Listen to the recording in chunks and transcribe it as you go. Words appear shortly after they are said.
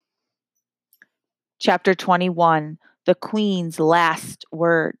Chapter 21, The Queen's Last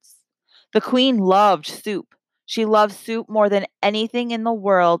Words. The Queen loved soup. She loved soup more than anything in the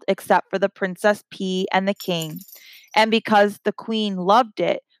world except for the Princess Pea and the King. And because the Queen loved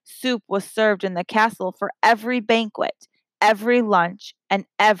it, soup was served in the castle for every banquet, every lunch, and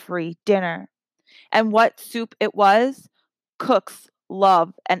every dinner. And what soup it was? Cook's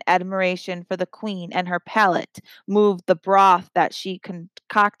love and admiration for the queen and her palate moved the broth that she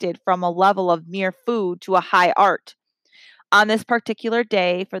concocted from a level of mere food to a high art. On this particular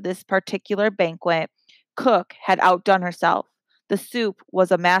day, for this particular banquet, Cook had outdone herself. The soup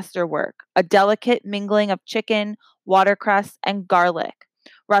was a masterwork, a delicate mingling of chicken, watercress, and garlic.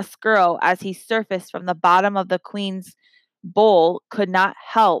 Roscuro, as he surfaced from the bottom of the queen's bowl, could not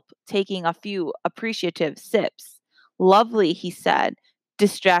help taking a few appreciative sips. Lovely, he said,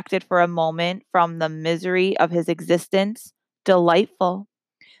 distracted for a moment from the misery of his existence. Delightful.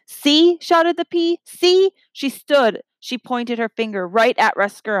 See, shouted the pea. See? She stood. She pointed her finger right at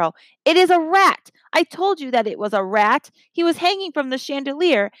Roscuro. It is a rat. I told you that it was a rat. He was hanging from the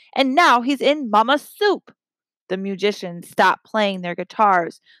chandelier, and now he's in Mamma's soup. The musicians stopped playing their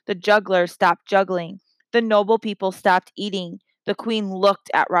guitars. The jugglers stopped juggling. The noble people stopped eating. The queen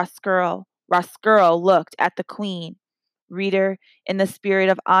looked at Roscuro. Roscuro looked at the queen. Reader, in the spirit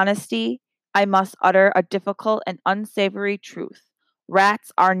of honesty, I must utter a difficult and unsavory truth.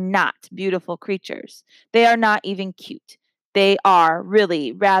 Rats are not beautiful creatures. They are not even cute. They are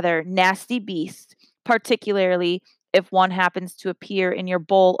really rather nasty beasts, particularly if one happens to appear in your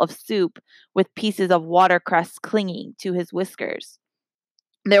bowl of soup with pieces of watercress clinging to his whiskers.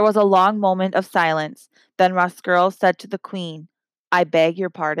 There was a long moment of silence. Then Roscuro said to the queen, I beg your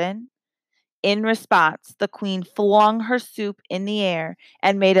pardon. In response, the queen flung her soup in the air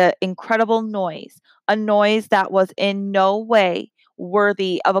and made an incredible noise, a noise that was in no way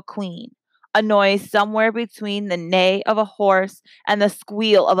worthy of a queen, a noise somewhere between the neigh of a horse and the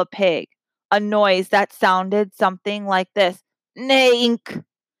squeal of a pig, a noise that sounded something like this, Neink.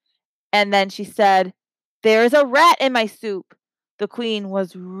 And then she said, There is a rat in my soup. The queen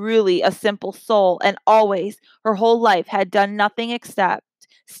was really a simple soul, and always, her whole life, had done nothing except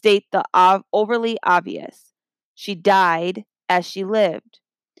state the overly obvious. She died as she lived.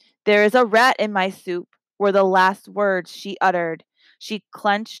 There is a rat in my soup, were the last words she uttered. She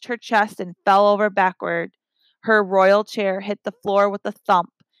clenched her chest and fell over backward. Her royal chair hit the floor with a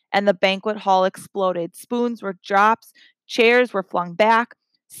thump, and the banquet hall exploded. Spoons were dropped, chairs were flung back.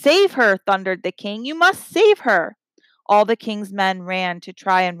 Save her, thundered the king. You must save her. All the king's men ran to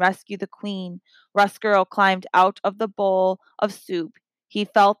try and rescue the queen. Roscuro climbed out of the bowl of soup. He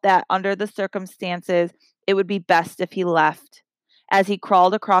felt that under the circumstances, it would be best if he left. As he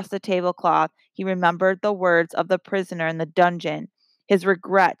crawled across the tablecloth, he remembered the words of the prisoner in the dungeon, his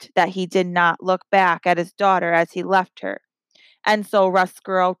regret that he did not look back at his daughter as he left her. And so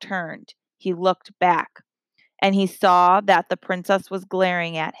Roscuro turned. He looked back, and he saw that the princess was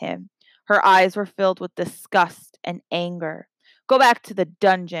glaring at him. Her eyes were filled with disgust and anger. Go back to the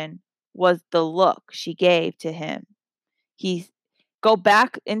dungeon, was the look she gave to him. Go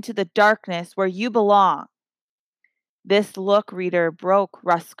back into the darkness where you belong. This look, reader, broke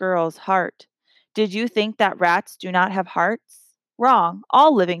Roscuro's heart. Did you think that rats do not have hearts? Wrong.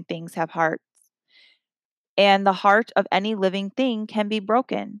 All living things have hearts. And the heart of any living thing can be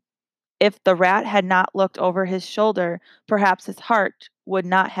broken. If the rat had not looked over his shoulder, perhaps his heart would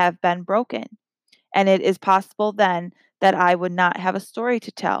not have been broken. And it is possible then that I would not have a story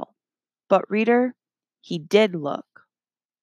to tell. But, reader, he did look.